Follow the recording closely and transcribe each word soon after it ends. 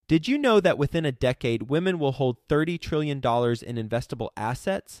Did you know that within a decade, women will hold $30 trillion in investable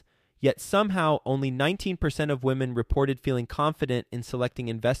assets? Yet somehow only 19% of women reported feeling confident in selecting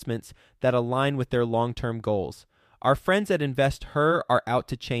investments that align with their long-term goals. Our friends at Invest Her are out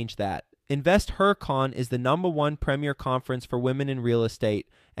to change that. Invest Her Con is the #1 premier conference for women in real estate,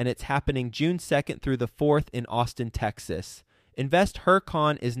 and it's happening June 2nd through the 4th in Austin, Texas. Invest Her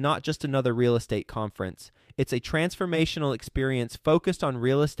Con is not just another real estate conference. It's a transformational experience focused on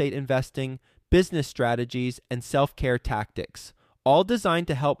real estate investing, business strategies, and self-care tactics, all designed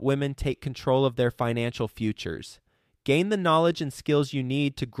to help women take control of their financial futures. Gain the knowledge and skills you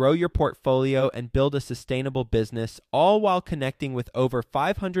need to grow your portfolio and build a sustainable business, all while connecting with over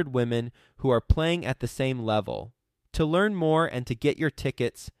 500 women who are playing at the same level. To learn more and to get your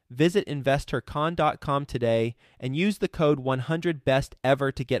tickets, visit investhercon.com today and use the code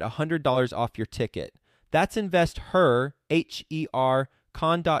 100BESTEVER to get $100 off your ticket. That's InvestHer, H-E-R,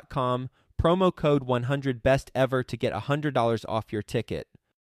 con.com, promo code 100BESTEVER to get $100 off your ticket.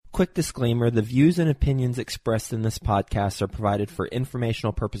 Quick disclaimer, the views and opinions expressed in this podcast are provided for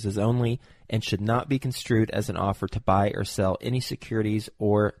informational purposes only and should not be construed as an offer to buy or sell any securities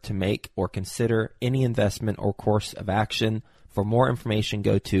or to make or consider any investment or course of action. For more information,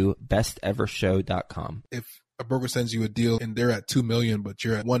 go to bestevershow.com. If a broker sends you a deal and they're at 2 million, but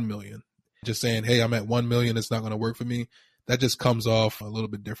you're at 1 million, just saying, hey, I'm at 1 million, it's not going to work for me, that just comes off a little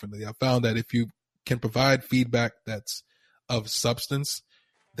bit differently. I found that if you can provide feedback that's of substance,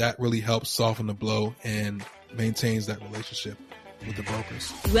 that really helps soften the blow and maintains that relationship with the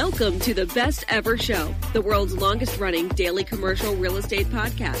brokers. Welcome to the Best Ever Show, the world's longest running daily commercial real estate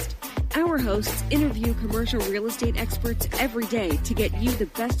podcast. Our hosts interview commercial real estate experts every day to get you the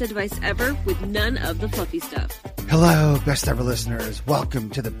best advice ever with none of the fluffy stuff. Hello, Best Ever listeners. Welcome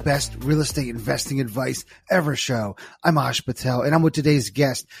to the Best Real Estate Investing Advice Ever Show. I'm Ash Patel, and I'm with today's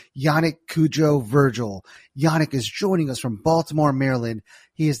guest, Yannik Cudjoe-Virgil. Yannik is joining us from Baltimore, Maryland.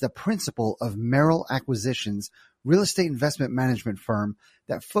 He is the principal of Merrill Acquisitions, real estate investment management firm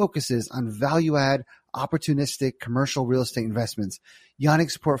that focuses on value-add, opportunistic commercial real estate investments.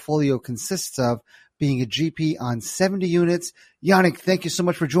 Yannik's portfolio consists of being a GP on 70 units. Yannik, thank you so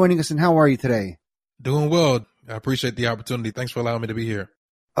much for joining us, and how are you today? Doing well. I appreciate the opportunity. Thanks for allowing me to be here.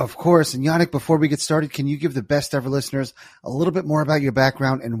 Of course. And Yannik, before we get started, can you give the Best Ever listeners a little bit more about your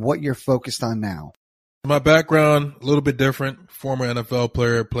background and what you're focused on now? My background, a little bit different. Former NFL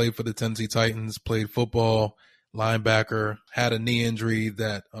player, played for the Tennessee Titans, played football, linebacker, had a knee injury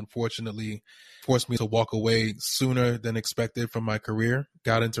that unfortunately forced me to walk away sooner than expected from my career.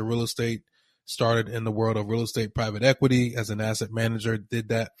 Got into real estate, started in the world of real estate private equity as an asset manager, did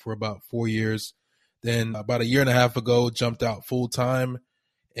that for about 4 years. Then about a year and a half ago, jumped out full time.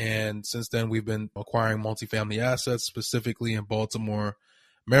 And since then, we've been acquiring multifamily assets, specifically in Baltimore,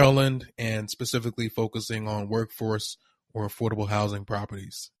 Maryland, and specifically focusing on workforce or affordable housing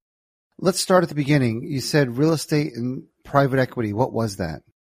properties. Let's start at the beginning. You said real estate and private equity. What was that?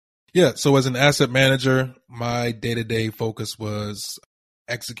 Yeah. So as an asset manager, my day-to-day focus was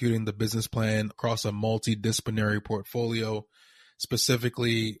executing the business plan across a multidisciplinary portfolio,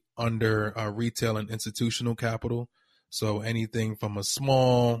 specifically under retail and institutional capital. So anything from a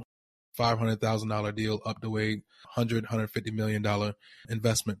small $500,000 deal up to a $150 million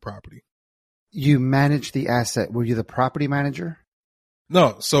investment property. You managed the asset. Were you the property manager?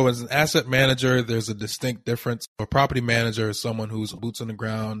 No. So as an asset manager, there's a distinct difference. A property manager is someone who's boots on the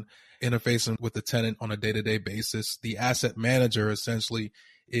ground, interfacing with the tenant on a day-to-day basis. The asset manager essentially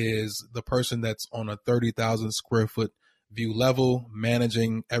is the person that's on a 30,000 square foot view level,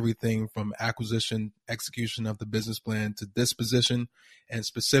 managing everything from acquisition, execution of the business plan to disposition, and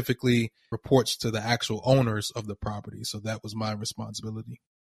specifically reports to the actual owners of the property. So that was my responsibility.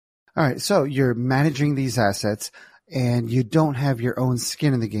 All right. So you're managing these assets and you don't have your own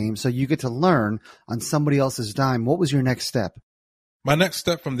skin in the game. So you get to learn on somebody else's dime. What was your next step? My next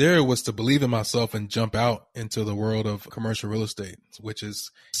step from there was to believe in myself and jump out into the world of commercial real estate, which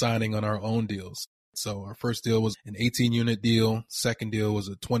is signing on our own deals. So our first deal was an 18-unit deal. Second deal was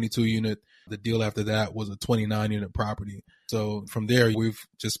a 22-unit. The deal after that was a 29-unit property. So from there, we've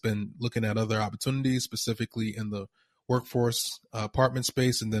just been looking at other opportunities, specifically in the workforce apartment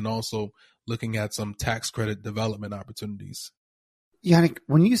space, and then also looking at some tax credit development opportunities. Yannik,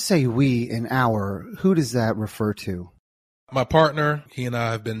 when you say we and our, who does that refer to? My partner, he and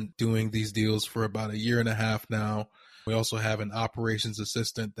I have been doing these deals for about a year and a half now. We also have an operations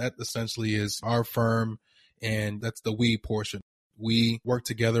assistant. That essentially is our firm, and that's the we portion. We work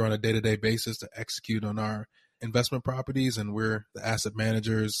together on a day-to-day basis to execute on our investment properties, and we're the asset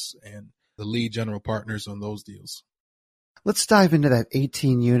managers and the lead general partners on those deals. Let's dive into that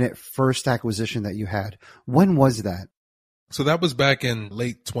 18 unit first acquisition that you had. When was that? So that was back in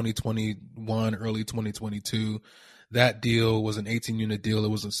late 2021, early 2022. That deal was an 18-unit deal. It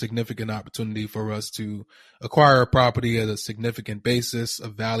was a significant opportunity for us to acquire a property at a significant basis, a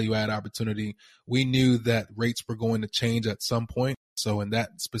value-add opportunity. We knew that rates were going to change at some point. So in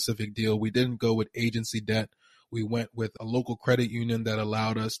that specific deal, we didn't go with agency debt. We went with a local credit union that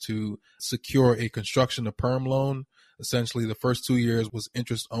allowed us to secure a construction to perm loan. Essentially, the first 2 years was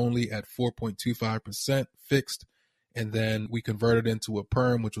interest only at 4.25% fixed. And then we converted into a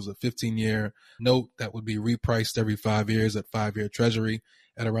perm, which was a 15-year note that would be repriced every 5 years at 5-year treasury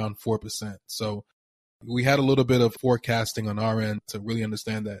at around 4%. So we had a little bit of forecasting on our end to really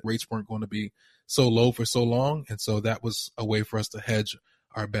understand that rates weren't going to be so low for so long. And so that was a way for us to hedge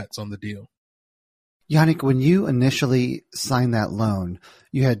our bets on the deal. Yannik, when you initially signed that loan,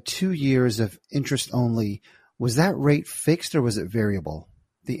 you had 2 years of interest only. Was that rate fixed or was it variable,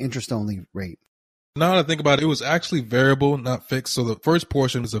 the interest only rate? Now that I think about it, it was actually variable, not fixed. So the first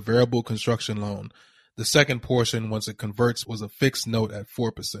portion was a variable construction loan. The second portion, once it converts, was a fixed note at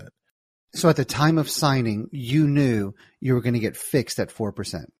 4%. So at the time of signing, you knew you were going to get fixed at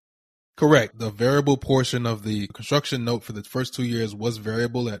 4%. Correct. The variable portion of the construction note for the first 2 years was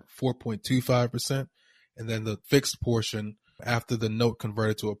variable at 4.25%. And then the fixed portion after the note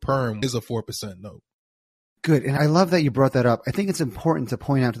converted to a perm is a 4% note. Good. And I love that you brought that up. I think it's important to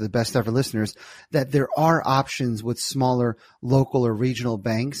point out to the best ever listeners that there are options with smaller local or regional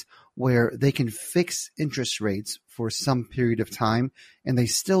banks where they can fix interest rates for some period of time and they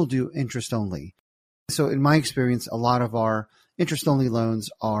still do interest only. So in my experience, a lot of our interest only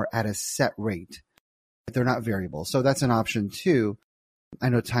loans are at a set rate. They're not variable. So that's an option too. I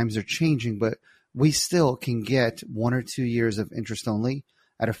know times are changing, but we still can get 1 or 2 years of interest only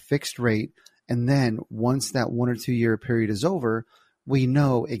at a fixed rate. And then once that 1 or 2 year period is over, we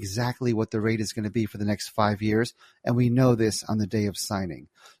know exactly what the rate is going to be for the next 5 years. And we know this on the day of signing.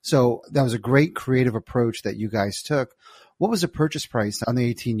 So that was a great creative approach that you guys took. What was the purchase price on the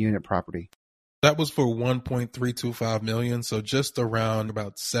 18 unit property? That was for $1.325 million. So just around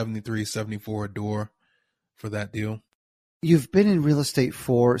about 73, 74 a door for that deal. You've been in real estate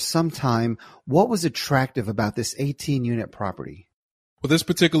for some time. What was attractive about this 18 unit property? Well, this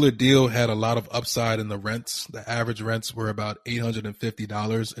particular deal had a lot of upside in the rents. The average rents were about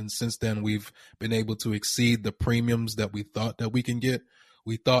 $850. And since then, we've been able to exceed the premiums that we thought that we can get.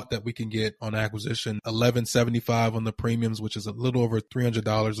 We thought that we can get on acquisition $1,175 on the premiums, which is a little over $300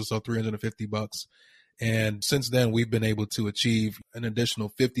 or so, $350. And since then, we've been able to achieve an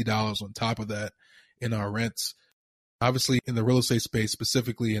additional $50 on top of that in our rents. Obviously, in the real estate space,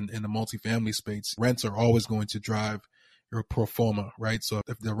 specifically in the multifamily space, rents are always going to drive your pro forma, right? So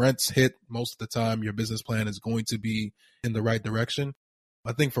if the rents hit, most of the time, your business plan is going to be in the right direction.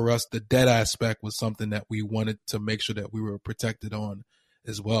 I think for us, the debt aspect was something that we wanted to make sure that we were protected on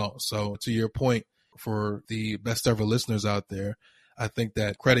as well. So to your point, for the best ever listeners out there, I think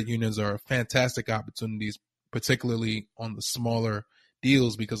that credit unions are fantastic opportunities, particularly on the smaller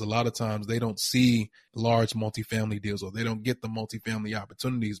deals, because a lot of times they don't see large multifamily deals or they don't get the multifamily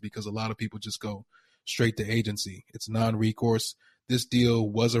opportunities because a lot of people just go straight to agency. It's non-recourse. This deal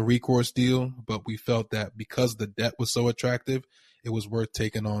was a recourse deal, but we felt that because the debt was so attractive, it was worth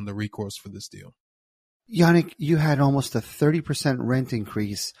taking on the recourse for this deal. Yannik, you had almost a 30% rent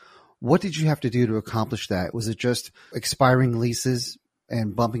increase. What did you have to do to accomplish that? Was it just expiring leases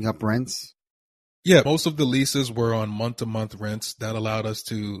and bumping up rents? Yeah, most of the leases were on month-to-month rents. That allowed us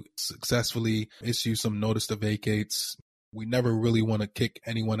to successfully issue some notice to vacates. We never really want to kick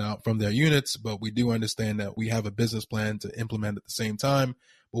anyone out from their units, but we do understand that we have a business plan to implement at the same time.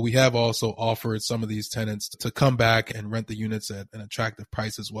 But we have also offered some of these tenants to come back and rent the units at an attractive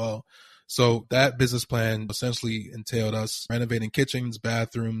price as well. So that business plan essentially entailed us renovating kitchens,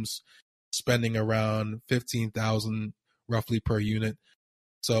 bathrooms, spending around $15,000 roughly per unit.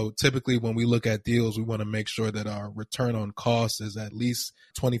 So typically when we look at deals, we want to make sure that our return on cost is at least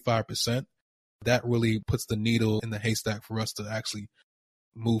 25%. That really puts the needle in the haystack for us to actually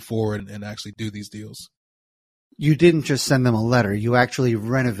move forward and actually do these deals. You didn't just send them a letter. You actually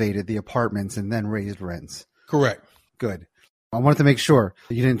renovated the apartments and then raised rents. Correct. Good. I wanted to make sure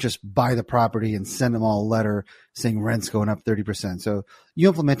you didn't just buy the property and send them all a letter saying rent's going up 30%. So you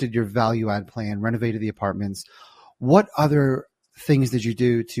implemented your value add plan, renovated the apartments. What other things did you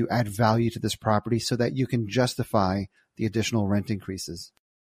do to add value to this property so that you can justify the additional rent increases?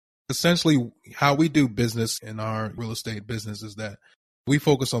 Essentially, how we do business in our real estate business is that we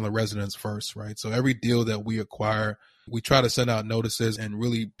focus on the residents first, right? So every deal that we acquire, we try to send out notices and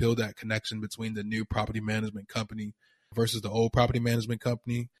really build that connection between the new property management company versus the old property management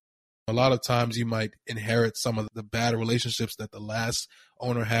company. A lot of times you might inherit some of the bad relationships that the last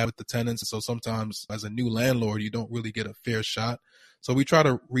owner had with the tenants. So sometimes as a new landlord, you don't really get a fair shot. So we try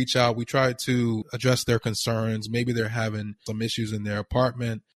to reach out. We try to address their concerns. Maybe they're having some issues in their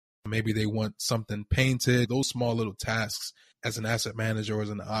apartment. Maybe they want something painted. Those small little tasks as an asset manager or as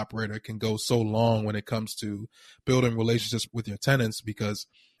an operator can go so long when it comes to building relationships with your tenants, because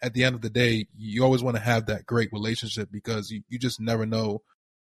at the end of the day, you always want to have that great relationship, because you just never know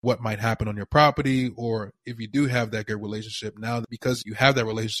what might happen on your property. Or if you do have that good relationship, now because you have that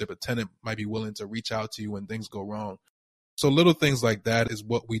relationship, a tenant might be willing to reach out to you when things go wrong. So little things like that is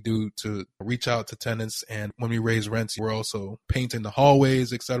what we do to reach out to tenants. And when we raise rents, we're also painting the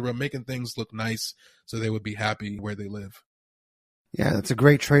hallways, etc., making things look nice so they would be happy where they live. Yeah, that's a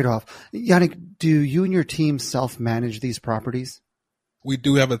great trade-off. Yannik, do you and your team self-manage these properties? We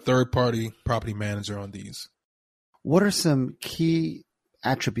do have a third-party property manager on these. What are some key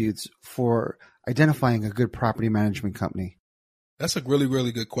attributes for identifying a good property management company? That's a really,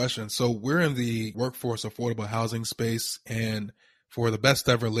 really good question. So we're in the workforce affordable housing space. And for the best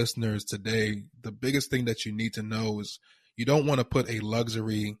ever listeners today, the biggest thing that you need to know is you don't want to put a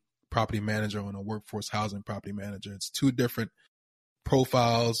luxury property manager on a workforce housing property manager. It's two different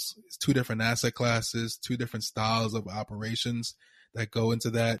profiles, it's two different asset classes, two different styles of operations that go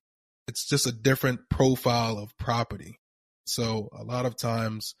into that. It's just a different profile of property. So a lot of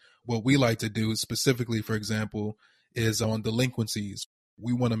times what we like to do specifically, for example, is on delinquencies.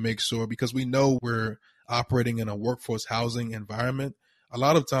 We want to make sure, because we know we're operating in a workforce housing environment, a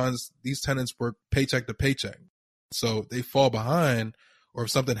lot of times these tenants work paycheck to paycheck. So they fall behind, or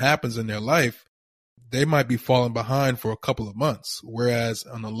if something happens in their life, they might be falling behind for a couple of months. Whereas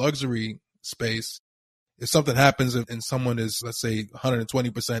on a luxury space, if something happens and someone is, let's say,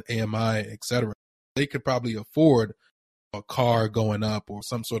 120% AMI, et cetera, they could probably afford a car going up or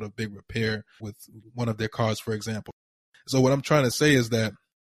some sort of big repair with one of their cars, for example. So what I'm trying to say is that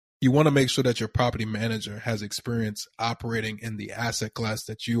you want to make sure that your property manager has experience operating in the asset class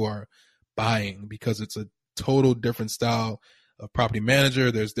that you are buying, because it's a total different style of property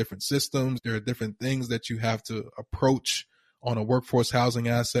manager. There's different systems. There are different things that you have to approach on a workforce housing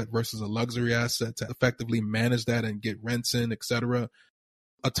asset versus a luxury asset to effectively manage that and get rents in, et cetera.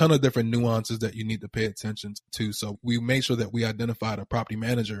 A ton of different nuances that you need to pay attention to. So we make sure that we identified a property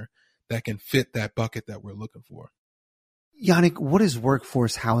manager that can fit that bucket that we're looking for. Yannik, what is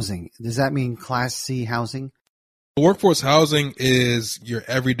workforce housing? Does that mean Class C housing? Workforce housing is your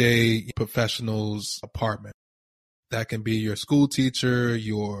everyday professional's apartment. That can be your school teacher,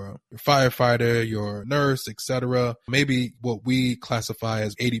 your firefighter, your nurse, etc. Maybe what we classify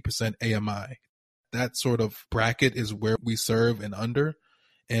as 80% AMI. That sort of bracket is where we serve and under.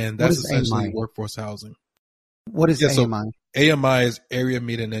 And that's essentially AMI? Workforce housing. What is AMI? So AMI is area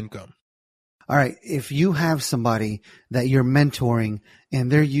median income. All right. If you have somebody that you're mentoring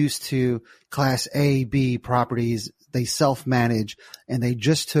and they're used to Class A, B properties, they self-manage, and they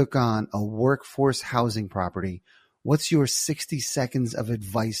just took on a workforce housing property, what's your 60 seconds of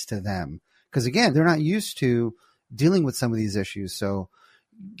advice to them? Because again, they're not used to dealing with some of these issues. So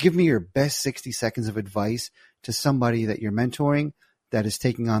give me your best 60 seconds of advice to somebody that you're mentoring that is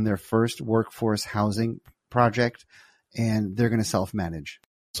taking on their first workforce housing project, and they're going to self-manage.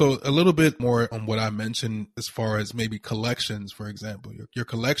 So a little bit more on what I mentioned as far as maybe collections, for example. Your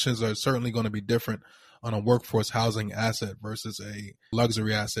collections are certainly going to be different on a workforce housing asset versus a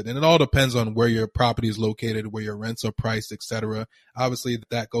luxury asset. And it all depends on where your property is located, where your rents are priced, et cetera. Obviously,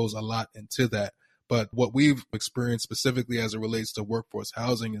 that goes a lot into that. But what we've experienced specifically as it relates to workforce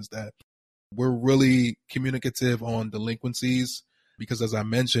housing is that we're really communicative on delinquencies, because as I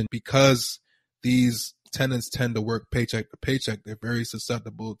mentioned, because these tenants tend to work paycheck to paycheck, they're very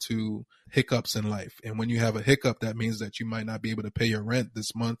susceptible to hiccups in life. And when you have a hiccup, that means that you might not be able to pay your rent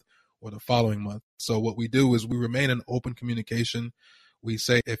this month or the following month. So what we do is we remain in open communication. We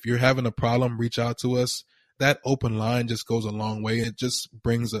say, if you're having a problem, reach out to us. That open line just goes a long way. It just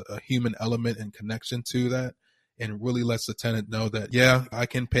brings a human element and connection to that, and really lets the tenant know that, yeah, I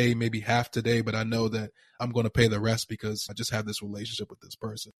can pay maybe half today, but I know that I'm going to pay the rest because I just have this relationship with this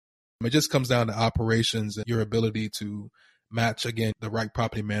person. It just comes down to operations and your ability to match, again, the right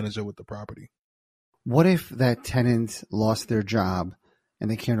property manager with the property. What if that tenant lost their job and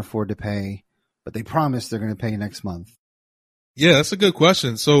they can't afford to pay, but they promise they're going to pay next month? Yeah, that's a good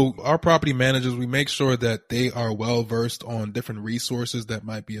question. So our property managers, we make sure that they are well versed on different resources that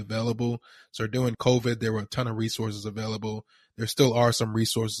might be available. So during COVID, there were a ton of resources available. There still are some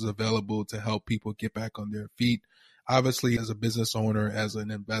resources available to help people get back on their feet. Obviously, as a business owner, as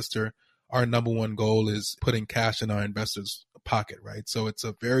an investor, our number one goal is putting cash in our investors' pocket, right? So it's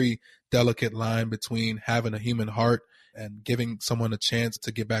a very delicate line between having a human heart and giving someone a chance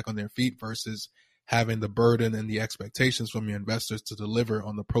to get back on their feet versus having the burden and the expectations from your investors to deliver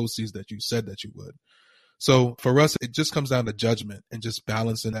on the proceeds that you said that you would. So for us, it just comes down to judgment and just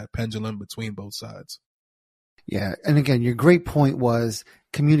balancing that pendulum between both sides. Yeah. And again, your great point was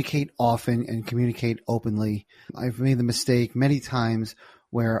communicate often and communicate openly. I've made the mistake many times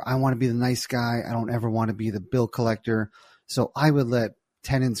where I want to be the nice guy. I don't ever want to be the bill collector. So I would let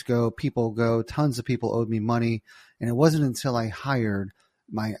tenants go, people go, tons of people owed me money. And it wasn't until I hired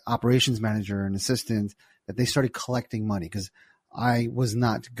my operations manager and assistant that they started collecting money, because I was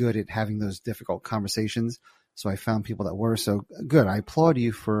not good at having those difficult conversations. So I found people that were. So good. I applaud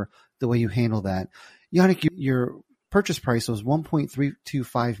you for the way you handle that. Yannik, your purchase price was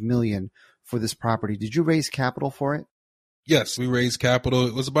 $1.325 million for this property. Did you raise capital for it? Yes, we raised capital.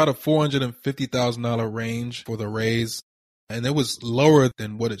 It was about a $450,000 range for the raise. And it was lower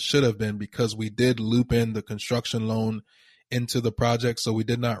than what it should have been because we did loop in the construction loan into the project. So we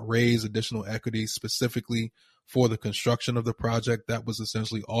did not raise additional equity specifically for the construction of the project. That was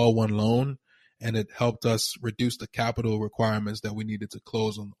essentially all one loan, and it helped us reduce the capital requirements that we needed to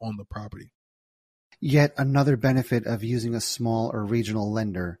close on the property. Yet another benefit of using a small or regional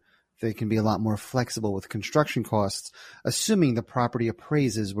lender. They can be a lot more flexible with construction costs, assuming the property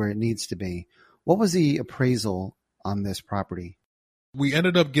appraises where it needs to be. What was the appraisal on this property? We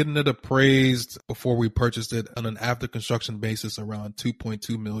ended up getting it appraised before we purchased it on an after construction basis around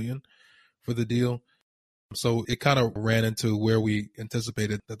 $2.2 million for the deal. So it kind of ran into where we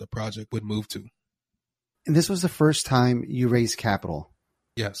anticipated that the project would move to. And this was the first time you raised capital.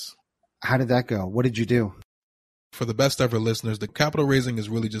 Yes. How did that go? What did you do? For the best ever listeners, the capital raising is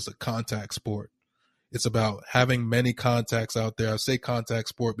really just a contact sport. It's about having many contacts out there. I say contact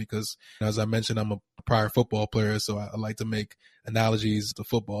sport because, as I mentioned, I'm a prior football player, so I like to make analogies to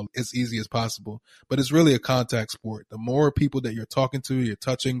football as easy as possible. But it's really a contact sport. The more people that you're talking to, you're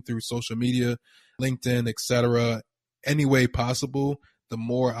touching through social media, LinkedIn, etc., any way possible, the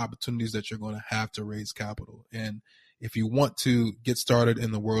more opportunities that you're going to have to raise capital. And if you want to get started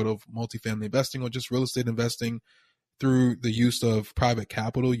in the world of multifamily investing or just real estate investing through the use of private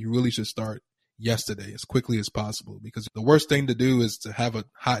capital, you really should start yesterday as quickly as possible, because the worst thing to do is to have a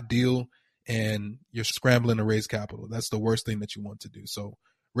hot deal and you're scrambling to raise capital. That's the worst thing that you want to do. So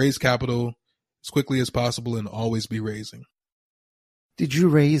raise capital as quickly as possible and always be raising. Did you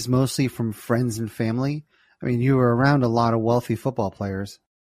raise mostly from friends and family? I mean, you were around a lot of wealthy football players.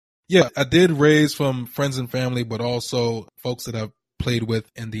 Yeah, I did raise from friends and family, but also folks that I've played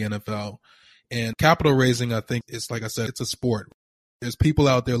with in the NFL. And capital raising, I think, is, like I said, it's a sport. There's people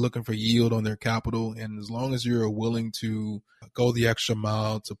out there looking for yield on their capital. And as long as you're willing to go the extra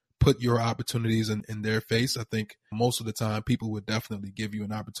mile to put your opportunities in their face, I think most of the time people would definitely give you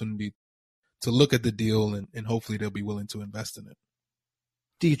an opportunity to look at the deal, and hopefully they'll be willing to invest in it.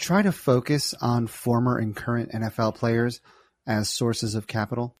 Do you try to focus on former and current NFL players as sources of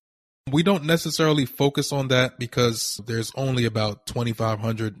capital? We don't necessarily focus on that because there's only about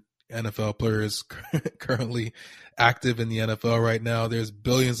 2,500 NFL players currently active in the NFL right now. There's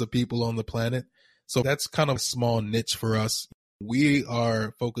billions of people on the planet. So that's kind of a small niche for us. We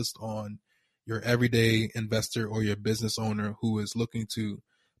are focused on your everyday investor or your business owner who is looking to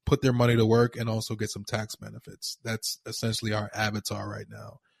put their money to work and also get some tax benefits. That's essentially our avatar right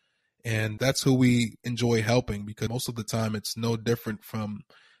now. And that's who we enjoy helping, because most of the time it's no different from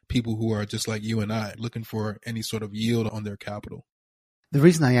people who are just like you and I, looking for any sort of yield on their capital. The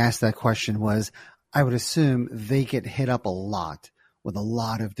reason I asked that question was I would assume they get hit up a lot with a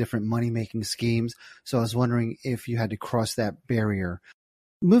lot of different money-making schemes. So I was wondering if you had to cross that barrier.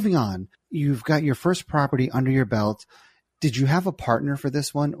 Moving on, you've got your first property under your belt. Did you have a partner for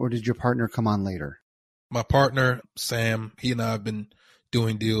this one, or did your partner come on later? My partner, Sam, he and I have been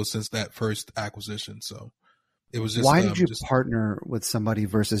doing deals since that first acquisition. So it was just. Why did you partner with somebody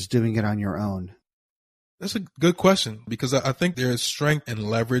versus doing it on your own? That's a good question, because I think there is strength and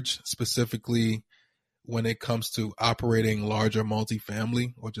leverage specifically when it comes to operating larger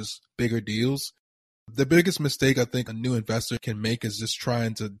multifamily or just bigger deals. The biggest mistake I think a new investor can make is just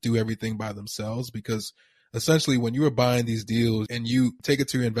trying to do everything by themselves, because essentially when you are buying these deals and you take it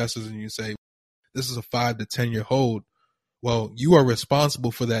to your investors and you say, this is a 5 to 10 year hold, well, you are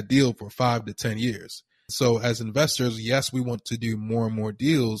responsible for that deal for 5 to 10 years. So as investors, yes, we want to do more and more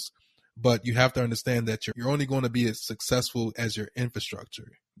deals, but you have to understand that you're only going to be as successful as your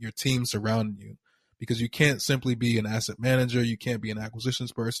infrastructure, your team surrounding you, because you can't simply be an asset manager. You can't be an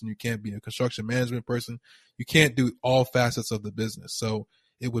acquisitions person. You can't be a construction management person. You can't do all facets of the business. So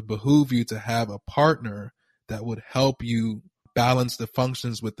it would behoove you to have a partner that would help you balance the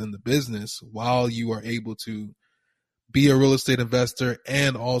functions within the business while you are able to be a real estate investor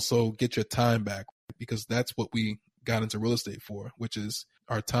and also get your time back, because that's what we got into real estate for, which is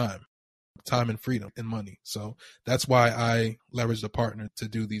our time and freedom and money. So that's why I leveraged a partner to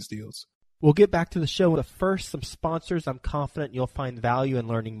do these deals. We'll get back to the show, but first, some sponsors I'm confident you'll find value in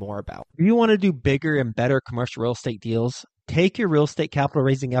learning more about. If you want to do bigger and better commercial real estate deals, take your real estate capital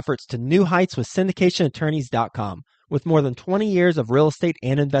raising efforts to new heights with syndicationattorneys.com. With more than 20 years of real estate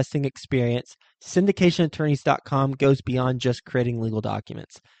and investing experience, syndicationattorneys.com goes beyond just creating legal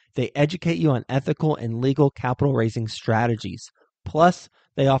documents. They educate you on ethical and legal capital raising strategies. Plus,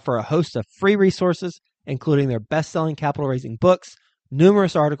 they offer a host of free resources, including their best-selling capital raising books,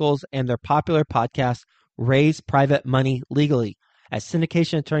 numerous articles, and their popular podcast, Raise Private Money Legally. At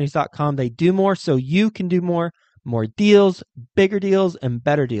syndicationattorneys.com, they do more so you can do more deals, bigger deals, and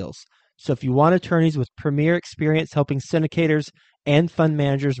better deals. So if you want attorneys with premier experience helping syndicators and fund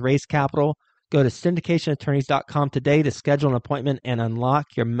managers raise capital, go to syndicationattorneys.com today to schedule an appointment and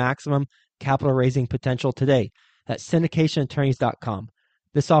unlock your maximum capital raising potential today. That's syndicationattorneys.com.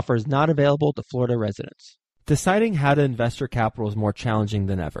 This offer is not available to Florida residents. Deciding how to invest your capital is more challenging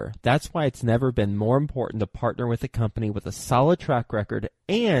than ever. That's why it's never been more important to partner with a company with a solid track record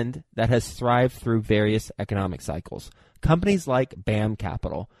and that has thrived through various economic cycles. Companies like BAM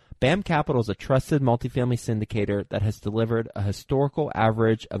Capital. BAM Capital is a trusted multifamily syndicator that has delivered a historical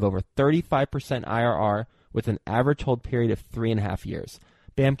average of over 35% IRR with an average hold period of 3.5 years.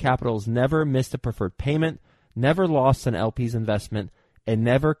 BAM Capital has never missed a preferred payment, never lost an LP's investment, and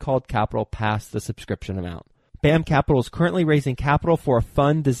never called capital past the subscription amount. BAM Capital is currently raising capital for a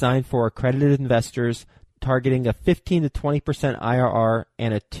fund designed for accredited investors, targeting a 15 to 20% IRR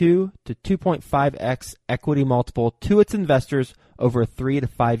and a 2 to 2.5x equity multiple to its investors over a 3 to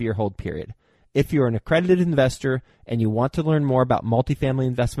 5 year hold period. If you're an accredited investor and you want to learn more about multifamily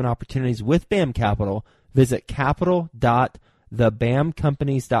investment opportunities with BAM Capital, visit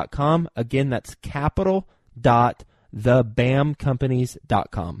capital.thebamcompanies.com. Again, that's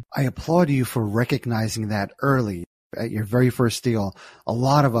capital.thebamcompanies.com. I applaud you for recognizing that early at your very first deal. A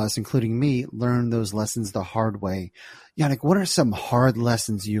lot of us, including me, learned those lessons the hard way. Yannik, what are some hard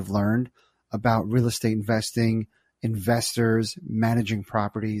lessons you've learned about real estate investing, investors, managing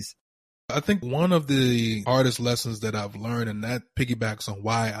properties? I think one of the hardest lessons that I've learned, and that piggybacks on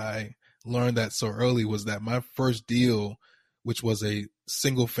why I learned that so early, was that my first deal, which was a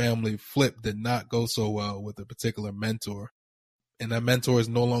single family flip, did not go so well with a particular mentor. And that mentor is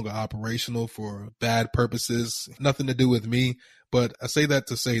no longer operational for bad purposes, nothing to do with me. But I say that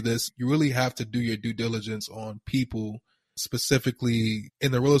to say this: you really have to do your due diligence on people, specifically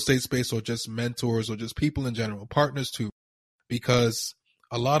in the real estate space, or just mentors, or just people in general, partners too, because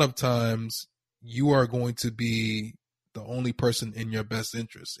a lot of times you are going to be the only person in your best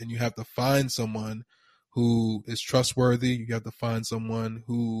interest, and you have to find someone who is trustworthy. You have to find someone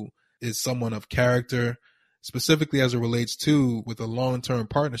who is someone of character, specifically as it relates to with a long-term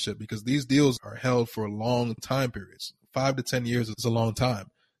partnership, because these deals are held for long time periods. 5 to 10 years is a long time.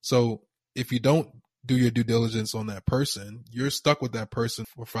 So if you don't do your due diligence on that person, you're stuck with that person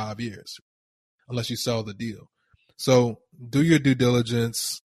for 5 years, unless you sell the deal. So do your due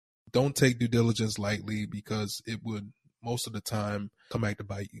diligence. Don't take due diligence lightly, because it would most of the time come back to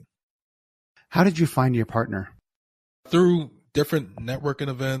bite you. How did you find your partner? Through different networking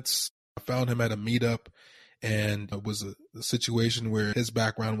events. I found him at a meetup, and it was a situation where his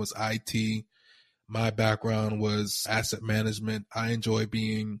background was IT. My background was asset management. I enjoy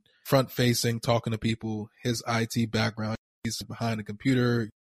being front facing, talking to people. His IT background, he's behind the computer,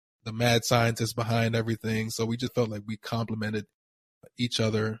 the mad scientist behind everything. So we just felt like we complemented each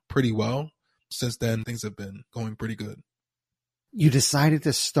other pretty well. Since then, things have been going pretty good. You decided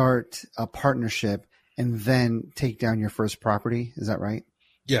to start a partnership and then take down your first property. Is that right?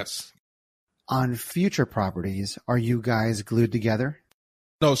 Yes. On future properties, are you guys glued together?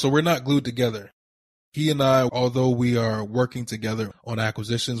 No, so we're not glued together. He and I, although we are working together on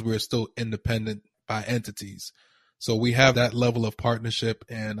acquisitions, we're still independent by entities. So we have that level of partnership.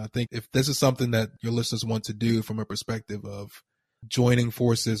 And I think if this is something that your listeners want to do from a perspective of joining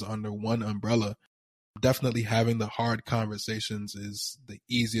forces under one umbrella, definitely having the hard conversations is the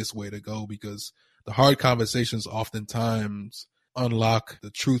easiest way to go, because the hard conversations oftentimes unlock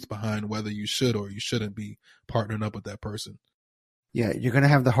the truth behind whether you should or you shouldn't be partnering up with that person. Yeah, you're going to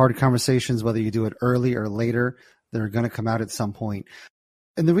have the hard conversations, whether you do it early or later. They're going to come out at some point.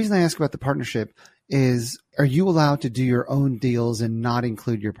 And the reason I ask about the partnership is, are you allowed to do your own deals and not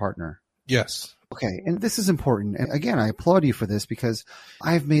include your partner? Yes. Okay. And this is important. And again, I applaud you for this because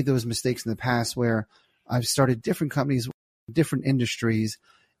I've made those mistakes in the past where I've started different companies, different industries,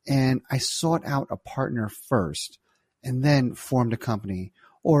 and I sought out a partner first and then formed a company.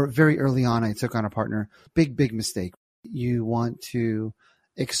 Or very early on, I took on a partner. Big mistake. You want to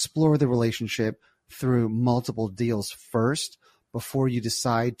explore the relationship through multiple deals first before you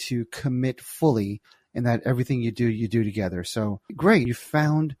decide to commit fully and that everything you do together. So great. You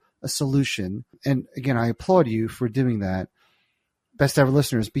found a solution. And again, I applaud you for doing that. Best ever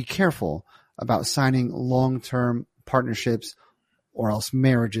listeners, be careful about signing long-term partnerships or else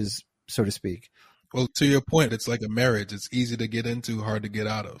marriages, so to speak. Well, to your point, it's like a marriage. It's easy to get into, hard to get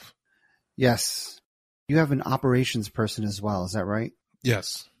out of. Yes. You have an operations person as well. Is that right?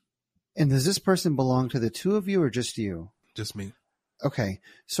 Yes. And does this person belong to the two of you or just you? Just me. Okay.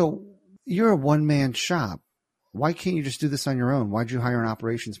 So you're a one-man shop. Why can't you just do this on your own? Why'd you hire an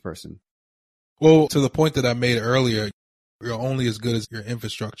operations person? Well, to the point that I made earlier, you're only as good as your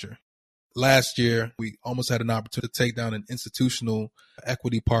infrastructure. Last year, we almost had an opportunity to take down an institutional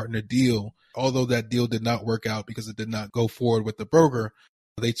equity partner deal. Although that deal did not work out because it did not go forward with the broker,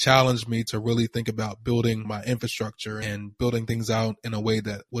 they challenged me to really think about building my infrastructure and building things out in a way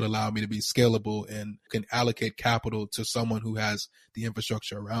that would allow me to be scalable and can allocate capital to someone who has the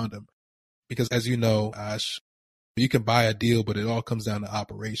infrastructure around them. Because as you know, Ash, you can buy a deal, but it all comes down to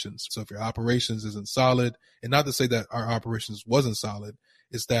operations. So if your operations isn't solid, and not to say that our operations wasn't solid,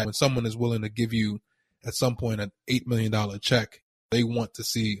 it's that when someone is willing to give you at some point an $8 million check, they want to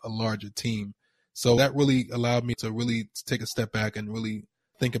see a larger team. So that really allowed me to really take a step back and really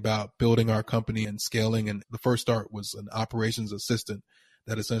think about building our company and scaling. And the first start was an operations assistant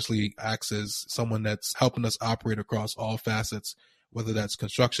that essentially acts as someone that's helping us operate across all facets, whether that's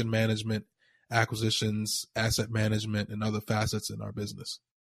construction management, acquisitions, asset management, and other facets in our business.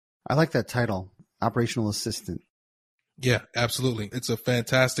 I like that title, operational assistant. Yeah, absolutely. It's a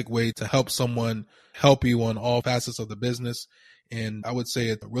fantastic way to help someone help you on all facets of the business. And I would say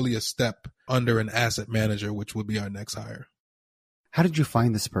it's really a step under an asset manager, which would be our next hire. How did you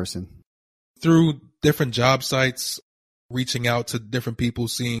find this person? Through different job sites, reaching out to different people,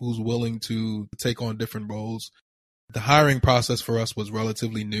 seeing who's willing to take on different roles. The hiring process for us was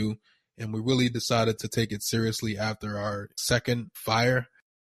relatively new, and we really decided to take it seriously after our second fire.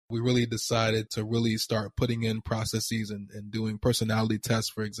 We really decided to really start putting in processes and doing personality tests,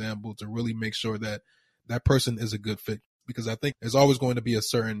 for example, to really make sure that that person is a good fit. Because I think there's always going to be a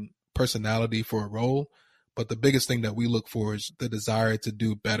certain personality for a role, but the biggest thing that we look for is the desire to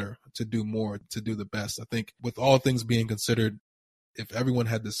do better, to do more, to do the best. I think with all things being considered, if everyone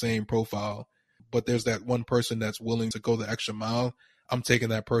had the same profile, but there's that one person that's willing to go the extra mile, I'm taking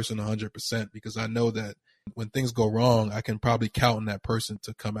that person 100% because I know that when things go wrong, I can probably count on that person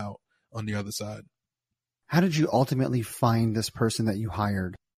to come out on the other side. How did you ultimately find this person that you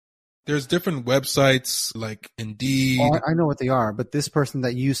hired? There's different websites like Indeed. Oh, I know what they are, but this person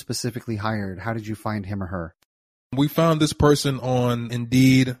that you specifically hired, how did you find him or her? We found this person on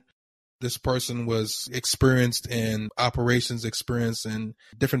Indeed. This person was experienced in operations, experience in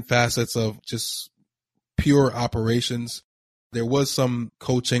different facets of just pure operations. There was some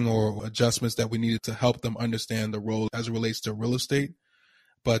coaching or adjustments that we needed to help them understand the role as it relates to real estate.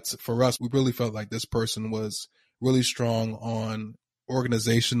 But for us, we really felt like this person was really strong on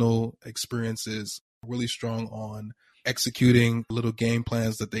organizational experiences, really strong on executing little game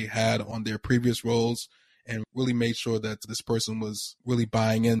plans that they had on their previous roles, and really made sure that this person was really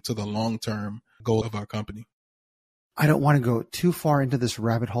buying into the long-term goal of our company. I don't want to go too far into this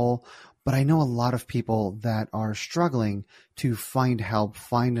rabbit hole, but I know a lot of people that are struggling to find help,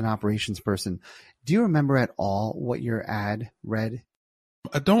 find an operations person. Do you remember at all what your ad read?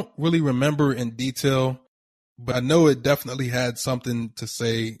 I don't really remember in detail, but I know it definitely had something to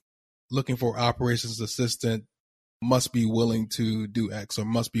say, looking for operations assistant, must be willing to do X or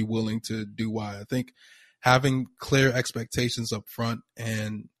must be willing to do Y. I think having clear expectations up front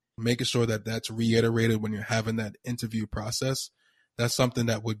and making sure that that's reiterated when you're having that interview process, that's something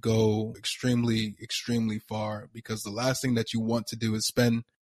that would go extremely, extremely far, because the last thing that you want to do is spend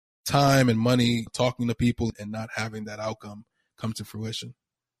time and money talking to people and not having that outcome come to fruition.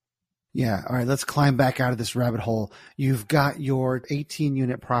 Yeah. All right. Let's climb back out of this rabbit hole. You've got your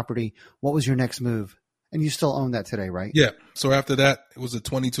 18-unit property. What was your next move? And you still own that today, right? Yeah. So after that, it was a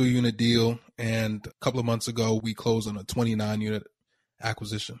 22-unit deal. And a couple of months ago, we closed on a 29-unit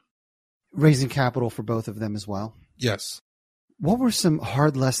acquisition. Raising capital for both of them as well? Yes. What were some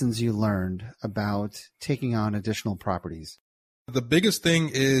hard lessons you learned about taking on additional properties? The biggest thing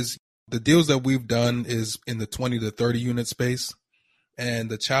is the deals that we've done is in the 20 to 30 unit space. And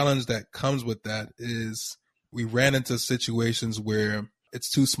the challenge that comes with that is we ran into situations where it's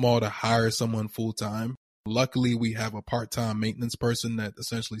too small to hire someone full time. Luckily, we have a part-time maintenance person that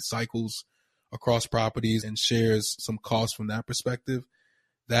essentially cycles across properties and shares some costs from that perspective.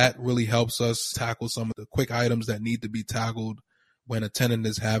 That really helps us tackle some of the quick items that need to be tackled when a tenant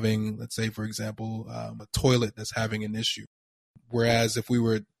is having, let's say, for example, a toilet that's having an issue. Whereas if we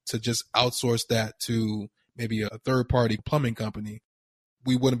were to just outsource that to maybe a third-party plumbing company,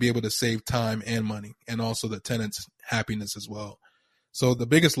 we wouldn't be able to save time and money, and also the tenant's happiness as well. So the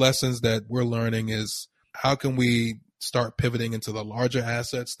biggest lessons that we're learning is how can we start pivoting into the larger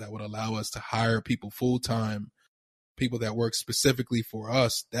assets that would allow us to hire people full-time, people that work specifically for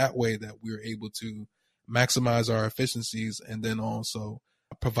us, that way that we're able to maximize our efficiencies and then also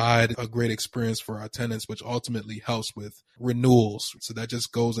provide a great experience for our tenants, which ultimately helps with renewals. So that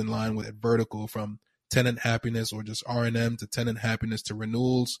just goes in line with a vertical from tenant happiness or just R&M to tenant happiness to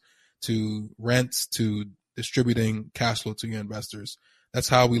renewals to rents to distributing cash flow to your investors. That's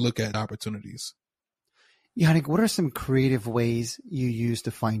how we look at opportunities. Yannik, what are some creative ways you use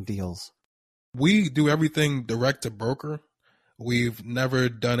to find deals? We do everything direct to broker. We've never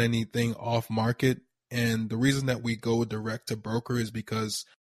done anything off market. And the reason that we go direct to broker is because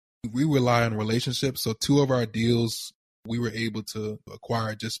we rely on relationships. So 2 of our deals we were able to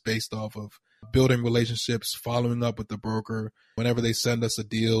acquire just based off of building relationships, following up with the broker whenever they send us a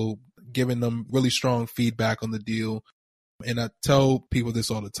deal, giving them really strong feedback on the deal. And I tell people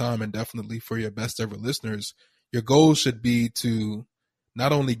this all the time, and definitely for your best ever listeners, your goal should be to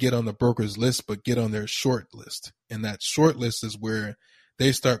not only get on the broker's list, but get on their short list. And that short list is where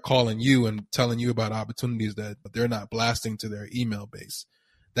they start calling you and telling you about opportunities that they're not blasting to their email base.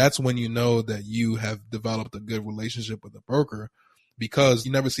 That's when you know that you have developed a good relationship with a broker, because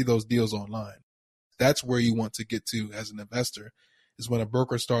you never see those deals online. That's where you want to get to as an investor, is when a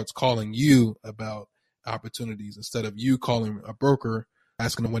broker starts calling you about opportunities instead of you calling a broker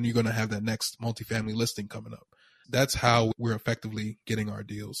asking them when you're going to have that next multifamily listing coming up. That's how we're effectively getting our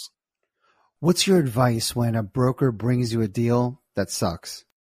deals. What's your advice when a broker brings you a deal that sucks?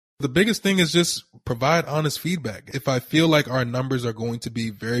 The biggest thing is just provide honest feedback. If I feel like our numbers are going to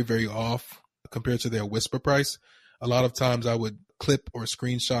be very, very off compared to their whisper price, a lot of times I would clip or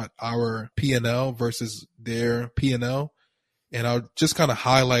screenshot our P&L versus their P&L, and I'll just kind of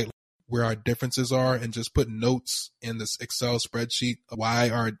highlight where our differences are and just put notes in this Excel spreadsheet why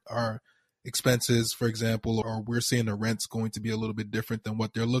our expenses, for example, or we're seeing the rents going to be a little bit different than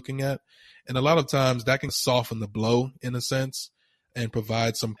what they're looking at. And a lot of times that can soften the blow in a sense and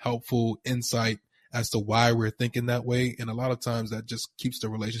provide some helpful insight as to why we're thinking that way. And a lot of times that just keeps the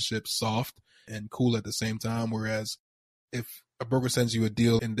relationship soft and cool at the same time. Whereas if a broker sends you a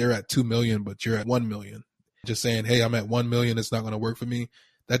deal and they're at 2 million, but you're at 1 million, just saying, hey, I'm at 1 million, it's not going to work for me,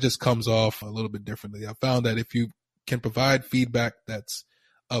 that just comes off a little bit differently. I found that if you can provide feedback that's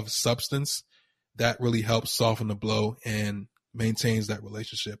of substance, that really helps soften the blow and maintains that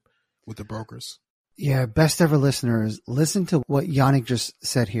relationship with the brokers. Yeah, best ever listeners, listen to what Yannik just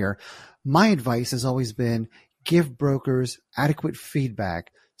said here. My advice has always been give brokers adequate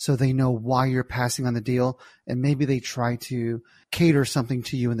feedback so they know why you're passing on the deal, and maybe they try to cater something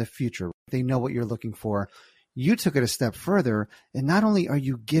to you in the future. They know what you're looking for. You took it a step further, and not only are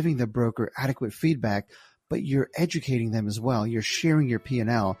you giving the broker adequate feedback, but you're educating them as well. You're sharing your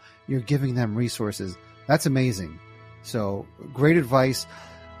P&L. You're giving them resources. That's amazing. So great advice.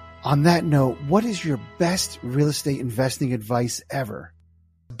 On that note, what is your best real estate investing advice ever?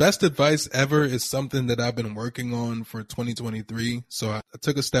 Best advice ever is something that I've been working on for 2023. So I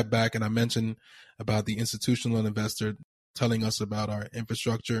took a step back and I mentioned about the institutional investor telling us about our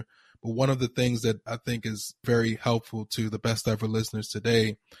infrastructure. But one of the things that I think is very helpful to the best ever listeners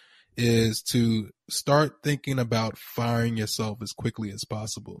today is to start thinking about firing yourself as quickly as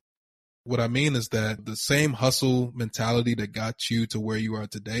possible. What I mean is that the same hustle mentality that got you to where you are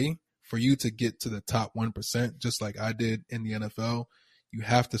today, for you to get to the top 1%, just like I did in the NFL, you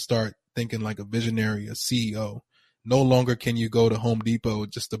have to start thinking like a visionary, a CEO. No longer can you go to Home Depot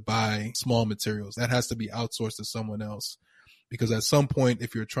just to buy small materials. That has to be outsourced to someone else. Because at some point,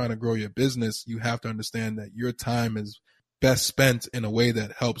 if you're trying to grow your business, you have to understand that your time is best spent in a way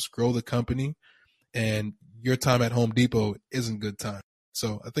that helps grow the company, and your time at Home Depot isn't good time.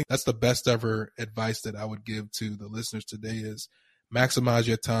 So I think that's the best ever advice that I would give to the listeners today is maximize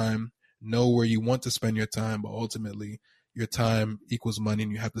your time, know where you want to spend your time, but ultimately your time equals money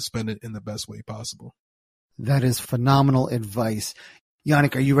and you have to spend it in the best way possible. That is phenomenal advice.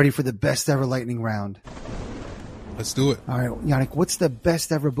 Yannik, are you ready for the best ever lightning round? Let's do it. All right, Yannik, what's the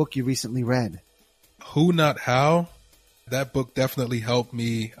best ever book you recently read? Who Not How. That book definitely helped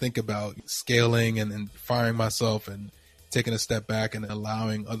me think about scaling and firing myself and taking a step back and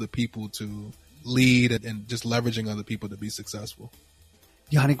allowing other people to lead and just leveraging other people to be successful.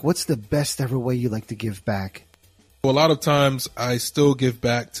 Yannik, what's the best ever way you like to give back? Well, a lot of times I still give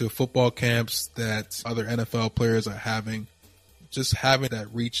back to football camps that other NFL players are having. Just having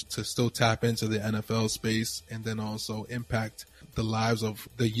that reach to still tap into the NFL space and then also impact the lives of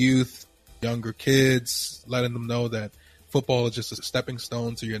the youth, younger kids, letting them know that football is just a stepping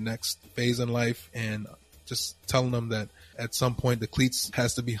stone to your next phase in life, and just telling them that at some point the cleats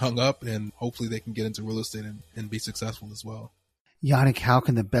has to be hung up and hopefully they can get into real estate and be successful as well. Yannik, how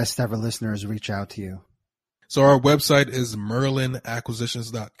can the best ever listeners reach out to you? So our website is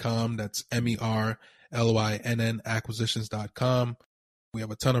merlinacquisitions.com. That's MERLYNN acquisitions.com. We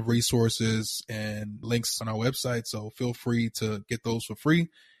have a ton of resources and links on our website, so feel free to get those for free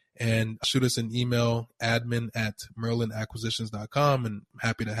and shoot us an email, admin@merlinacquisitions.com, and I'm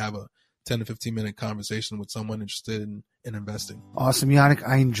happy to have a 10 to 15 minute conversation with someone interested in investing. Awesome, Yannik.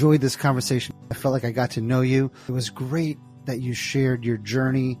 I enjoyed this conversation. I felt like I got to know you. It was great that you shared your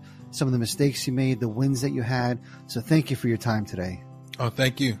journey, some of the mistakes you made, the wins that you had. So thank you for your time today. Oh,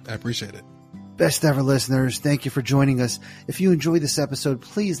 thank you. I appreciate it. Best ever listeners, thank you for joining us. If you enjoyed this episode,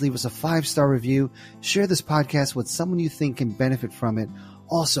 please leave us a 5-star review. Share this podcast with someone you think can benefit from it.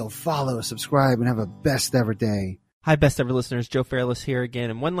 Also, follow, subscribe, and have a best ever day. Hi, best ever listeners. Joe Fairless here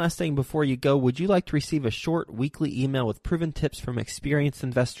again. And one last thing before you go, would you like to receive a short weekly email with proven tips from experienced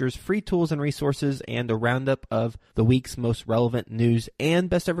investors, free tools and resources, and a roundup of the week's most relevant news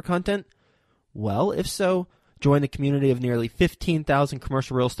and best ever content? Well, if so, join the community of nearly 15,000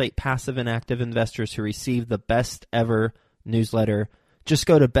 commercial real estate passive and active investors who receive the best ever newsletter. Just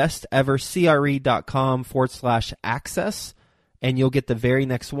go to bestevercre.com/access. and you'll get the very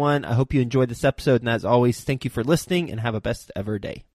next one. I hope you enjoyed this episode, and as always, thank you for listening, and have a best ever day.